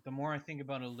 The more I think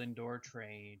about a Lindor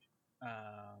trade,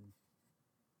 um,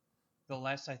 the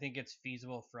less I think it's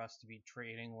feasible for us to be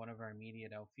trading one of our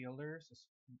immediate outfielders.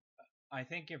 I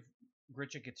think if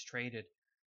Grichuk gets traded,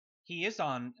 he is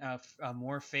on a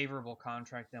more favorable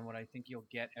contract than what I think you'll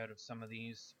get out of some of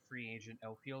these free agent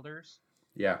outfielders.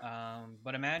 Yeah.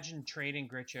 But imagine trading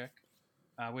Grichuk,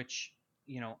 which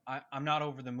I'm not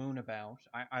over the moon about.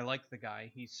 I like the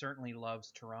guy. He certainly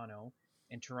loves Toronto,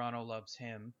 and Toronto loves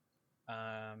him.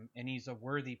 And he's a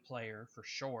worthy player for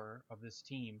sure of this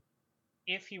team.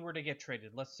 If he were to get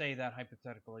traded, let's say that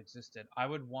hypothetical existed, I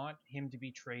would want him to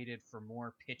be traded for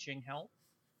more pitching help,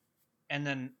 and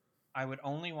then I would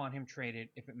only want him traded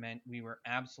if it meant we were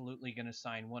absolutely going to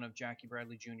sign one of Jackie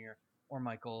Bradley Jr. or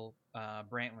Michael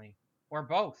Brantley or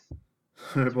both.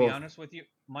 To be Both honest with you,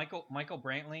 Michael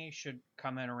Brantley should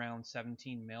come in around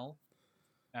 17 mil.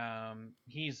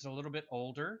 He's a little bit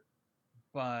older,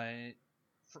 but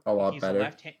a lot he's a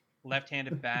better.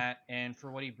 left-handed bat, and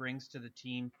for what he brings to the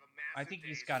team, I think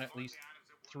he's got at least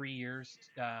 3 years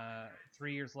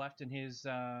 3 years left in his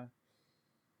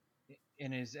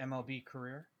MLB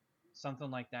career, something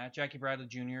like that. Jackie Bradley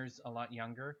Jr. is a lot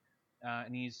younger,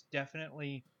 and he's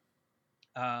definitely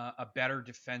a better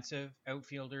defensive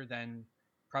outfielder than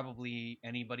probably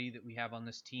anybody that we have on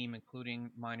this team,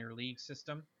 including minor league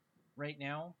system right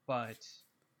now. But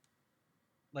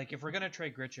like, if we're gonna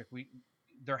trade Grichuk,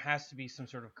 there has to be some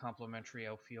sort of complementary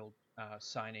outfield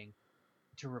signing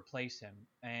to replace him,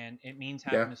 and it means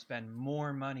Yeah. having to spend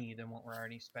more money than what we're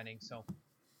already spending. So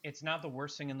it's not the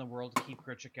worst thing in the world to keep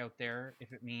Grichuk out there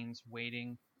if it means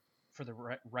waiting for the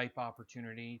ripe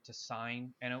opportunity to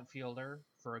sign an outfielder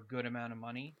for a good amount of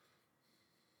money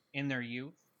in their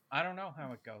youth. I don't know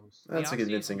how it goes. The That's a off season,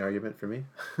 convincing argument for me.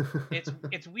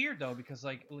 it's weird though, because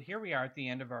like here we are at the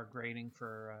end of our grading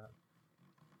for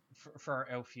our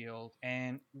outfield,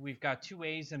 and we've got two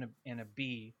A's and a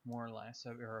B more or less,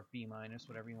 or a B minus,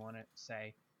 whatever you want to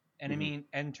say. And I Mhm. mean,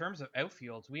 in terms of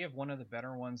outfields, we have one of the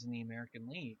better ones in the American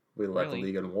League. We led the Really,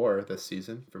 league in WAR this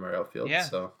season from our outfield, yeah.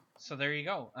 so So there you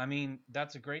go. I mean,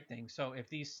 that's a great thing. So if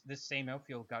this same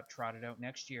outfield got trotted out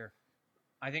next year,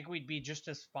 I think we'd be just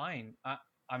as fine.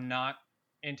 I'm not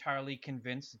entirely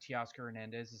convinced that Teoscar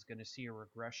Hernandez is going to see a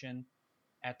regression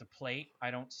at the plate. I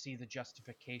don't see the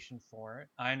justification for it.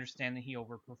 I understand that he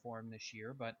overperformed this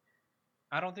year, but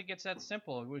I don't think it's that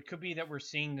simple. It could be that we're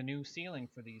seeing the new ceiling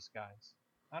for these guys.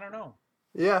 I don't know.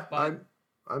 yeah, But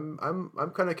I'm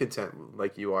kind of content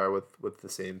like you are with the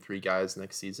same three guys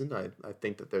next season. I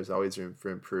think that there's always room for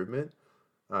improvement,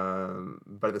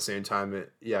 but at the same time,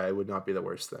 it would not be the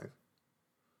worst thing.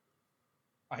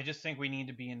 I just think we need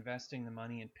to be investing the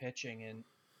money in pitching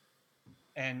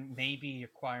and maybe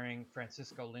acquiring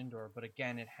Francisco Lindor. But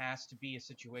again, it has to be a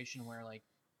situation where, like,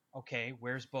 okay,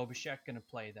 where's Bo Bichette going to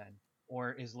play then?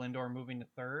 Or is Lindor moving to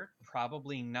third?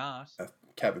 Probably not.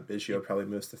 Kevin Biggio If probably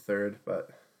moves to third, but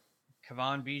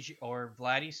Kavan Biggio or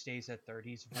Vladdy stays at third,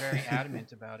 he's very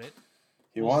adamant about it.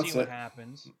 he We'll see wants what it.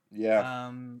 happens. Yeah.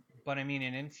 But I mean,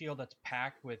 an infield that's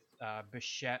packed with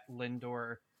Bichette,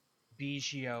 Lindor,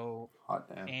 Biggio, Hot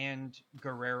damn. and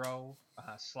Guerrero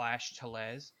slash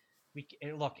Telez.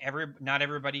 Look, not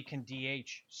everybody can DH,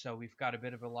 so we've got a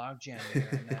bit of a logjam there,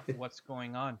 and that's what's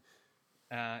going on.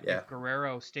 Yeah. If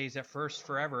Guerrero stays at first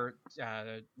forever,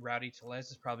 Rowdy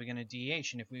Telez is probably going to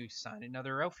DH, and if we sign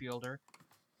another outfielder,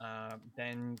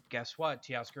 then guess what?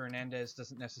 Teoscar Hernandez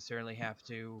doesn't necessarily have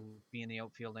to be in the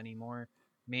outfield anymore.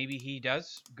 Maybe he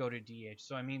does go to DH.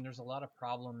 So I mean, there's a lot of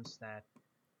problems that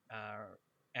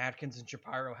Atkins and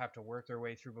Shapiro have to work their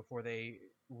way through before they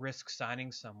risk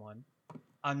signing someone.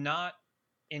 I'm not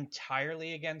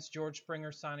entirely against George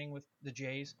Springer signing with the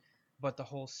Jays, but the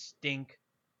whole stink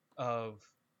of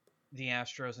the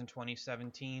Astros in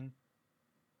 2017,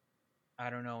 I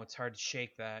don't know. It's hard to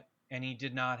shake that. And he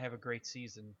did not have a great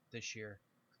season this year.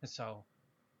 So,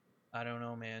 I don't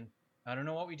know, man. I don't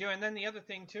know what we do. And then the other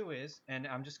thing, too, is, and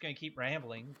I'm just going to keep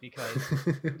rambling because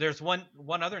there's one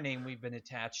other name we've been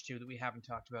attached to that we haven't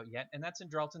talked about yet, and that's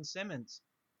Andrelton Simmons,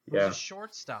 who's a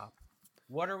shortstop.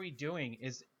 What are we doing?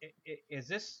 Is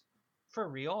this for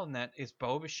real? And that is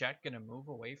Bo Bichette going to move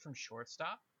away from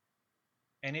shortstop?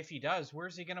 And if he does,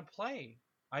 where's he going to play?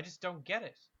 I just don't get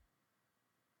it.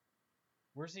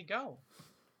 Where's he go?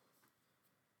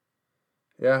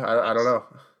 Yeah, I don't know.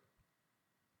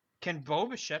 Can Bo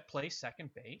Bichette play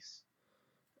second base?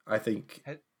 I think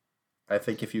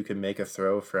if you can make a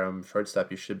throw from shortstop,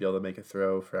 you should be able to make a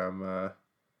throw from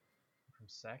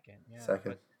second. Yeah.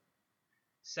 Second. But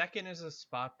second is a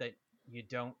spot that you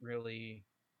don't really.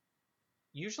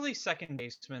 Usually, second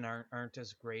basemen aren't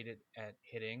as great at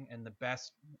hitting, and the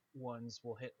best ones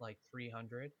will hit like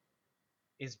 300.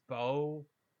 Is Bo?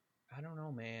 I don't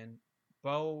know, man.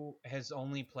 Bo has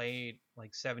only played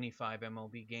like 75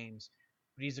 MLB games,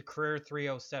 but he's a career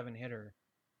 307 hitter.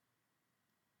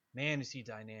 Man, is he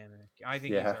dynamic. I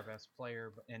think he's our best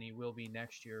player, and he will be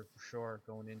next year for sure,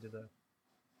 going into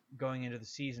the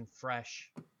season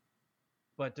fresh.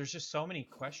 But there's just so many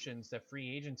questions that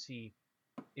free agency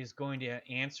is going to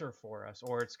answer for us,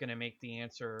 or it's going to make the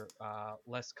answer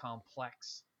less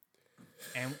complex.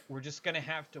 And we're just going to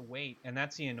have to wait, and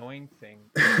that's the annoying thing.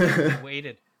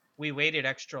 We waited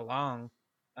extra long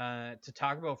to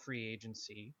talk about free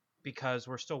agency because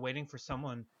we're still waiting for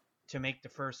someone to make the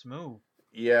first move.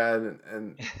 Yeah,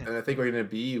 and I think we're going to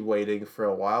be waiting for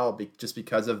a while just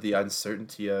because of the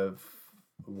uncertainty of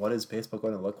what is baseball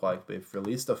going to look like. They've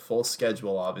released a full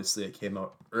schedule. Obviously, it came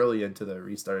out early into the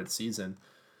restarted season,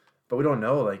 but we don't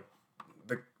know. Like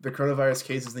the coronavirus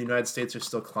cases in the United States are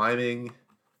still climbing.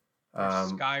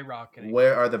 Skyrocketing.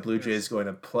 Where are the Blue Jays going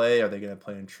to play? Are they going to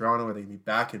play in Toronto? Are they going to be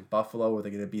back in Buffalo? Are they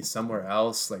going to be somewhere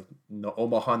else, like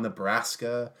Omaha,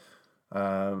 Nebraska,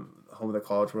 home of the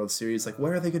College World Series? Like,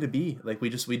 where are they going to be? Like, we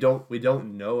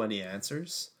don't know any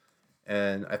answers.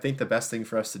 And I think the best thing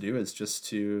for us to do is just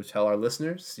to tell our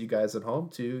listeners, you guys at home,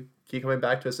 to keep coming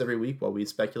back to us every week while we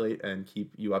speculate and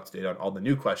keep you up to date on all the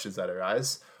new questions that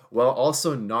arise, while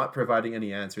also not providing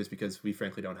any answers because we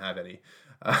frankly don't have any.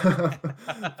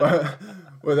 But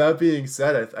with that being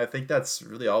said, I think that's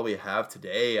really all we have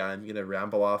today. I'm going to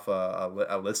ramble off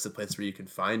a list of places where you can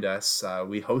find us.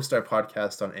 We host our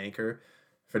podcast on Anchor.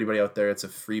 For anybody out there, it's a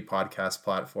free podcast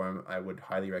platform. I would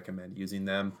highly recommend using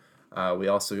them. We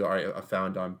also are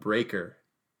found on Breaker,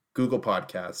 Google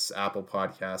Podcasts, Apple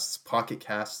Podcasts, Pocket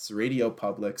Casts, Radio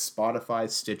Public, Spotify,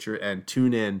 Stitcher, and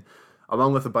TuneIn,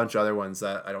 along with a bunch of other ones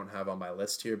that I don't have on my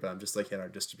list here, but I'm just looking at our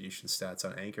distribution stats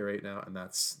on Anchor right now, and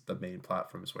that's the main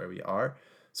platforms where we are.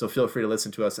 So feel free to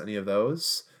listen to us on any of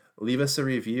those. Leave us a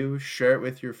review, share it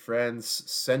with your friends,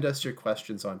 send us your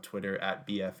questions on Twitter at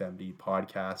BFMD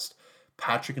Podcast.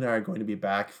 Patrick and I are going to be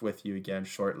back with you again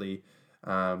shortly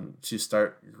to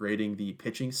start grading the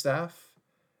pitching staff.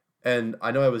 And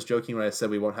I know I was joking when I said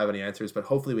we won't have any answers, but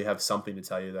hopefully we have something to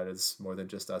tell you that is more than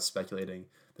just us speculating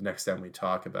the next time we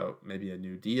talk about maybe a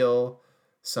new deal,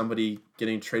 somebody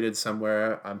getting traded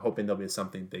somewhere. I'm hoping there'll be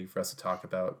something big for us to talk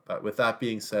about. But with that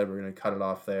being said, we're going to cut it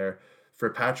off there.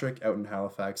 For Patrick out in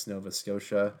Halifax, Nova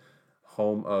Scotia,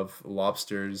 home of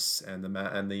lobsters and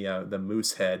the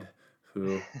Moosehead,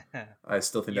 who I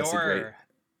still think that's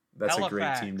a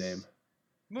great team name.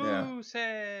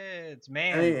 Mooseheads,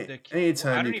 man.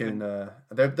 Anytime you can,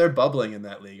 they're bubbling in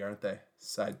that league, aren't they?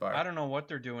 Sidebar. I don't know what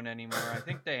they're doing anymore. I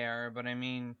think they are, but I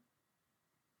mean,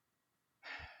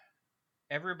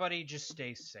 everybody just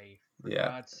stay safe. For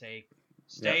God's sake,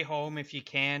 stay home if you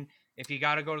can. If you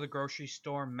got to go to the grocery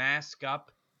store, mask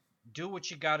up. Do what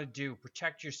you got to do.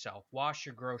 Protect yourself. Wash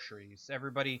your groceries.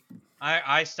 Everybody,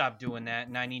 I stopped doing that,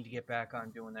 and I need to get back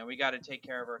on doing that. We got to take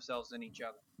care of ourselves and each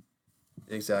other.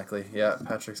 Exactly. Yeah,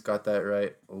 Patrick's got that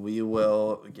right. We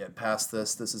will get past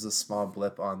this. This is a small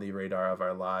blip on the radar of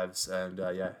our lives, and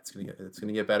it's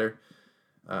gonna get better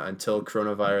until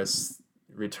coronavirus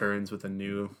returns with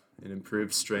an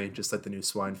improved strain, just like the new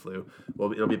swine flu.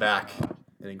 Well, it'll be back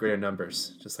and in greater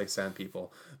numbers, just like sand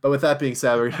people. But with that being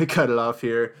said, we're gonna cut it off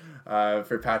here.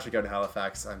 For Patrick out in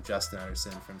Halifax, I'm Justin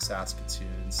Anderson from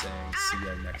Saskatoon, saying see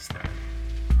you next time.